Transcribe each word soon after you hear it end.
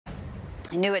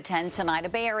New at 10 tonight, a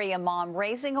Bay Area mom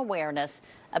raising awareness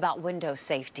about window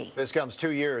safety. This comes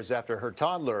 2 years after her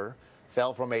toddler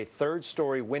fell from a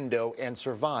third-story window and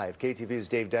survived. KTVU's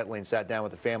Dave Detling sat down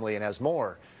with the family and has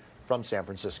more from San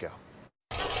Francisco.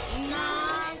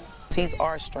 He's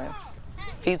our strength.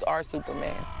 He's our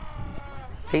Superman.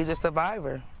 He's a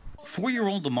survivor.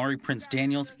 4-year-old Omari Prince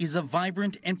Daniels is a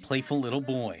vibrant and playful little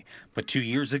boy. But 2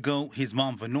 years ago, his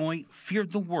mom, Vannoy,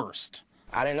 feared the worst.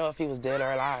 I didn't know if he was dead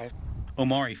or alive.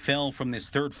 Omari fell from this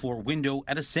third-floor window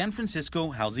at a San Francisco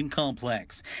housing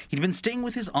complex. He'd been staying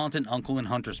with his aunt and uncle in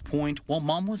Hunters Point while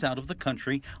mom was out of the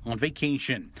country on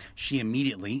vacation. She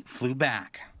immediately flew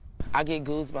back. I get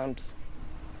goosebumps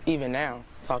even now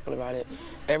talking about it.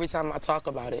 Every time I talk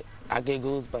about it, I get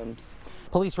goosebumps.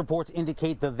 Police reports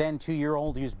indicate the then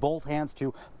 2-year-old used both hands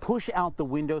to push out the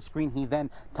window screen. He then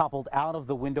toppled out of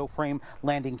the window frame,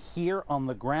 landing here on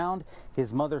the ground.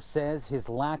 His mother says his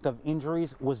lack of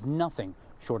injuries was nothing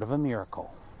short of a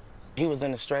miracle. He was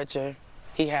in a stretcher.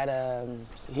 He had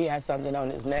something on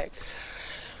his neck.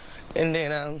 And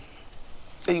then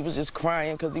he was just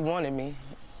crying because he wanted me.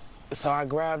 So I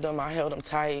grabbed him, I held him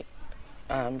tight.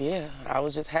 Yeah, I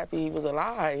was just happy he was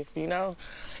alive, you know,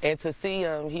 and to see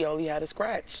him, he only had a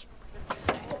scratch.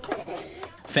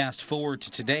 Fast forward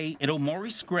to today, and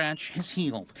Omari's scratch has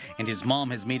healed, and his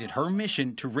mom has made it her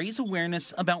mission to raise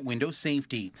awareness about window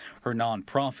safety. Her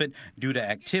nonprofit, Due to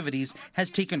Activities, has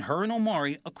taken her and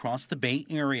Omari across the Bay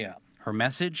Area. Her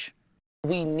message?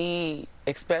 We need,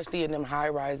 especially in them high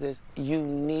rises, you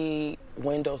need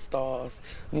window stalls.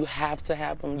 You have to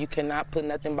have them. You cannot put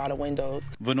nothing by the windows.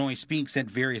 Vannoy speaks at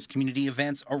various community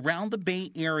events around the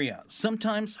Bay Area,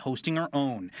 sometimes hosting her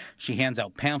own. She hands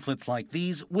out pamphlets like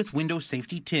these with window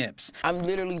safety tips. I'm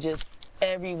literally just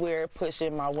everywhere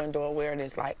pushing my window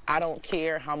awareness. Like, I don't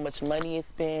care how much money it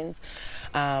spends.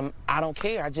 I don't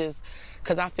care.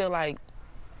 Because I feel like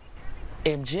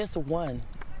if just one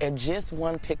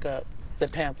pick up the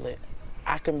pamphlet,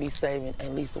 I can be saving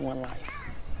at least one life.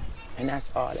 And that's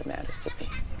all that matters to me.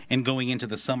 And going into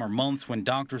the summer months when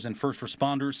doctors and first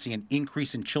responders see an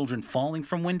increase in children falling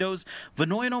from windows,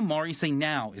 Vannoy and Omari say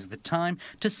now is the time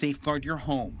to safeguard your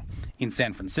home. In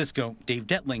San Francisco, Dave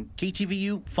Detling,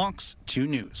 KTVU, Fox 2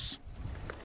 News.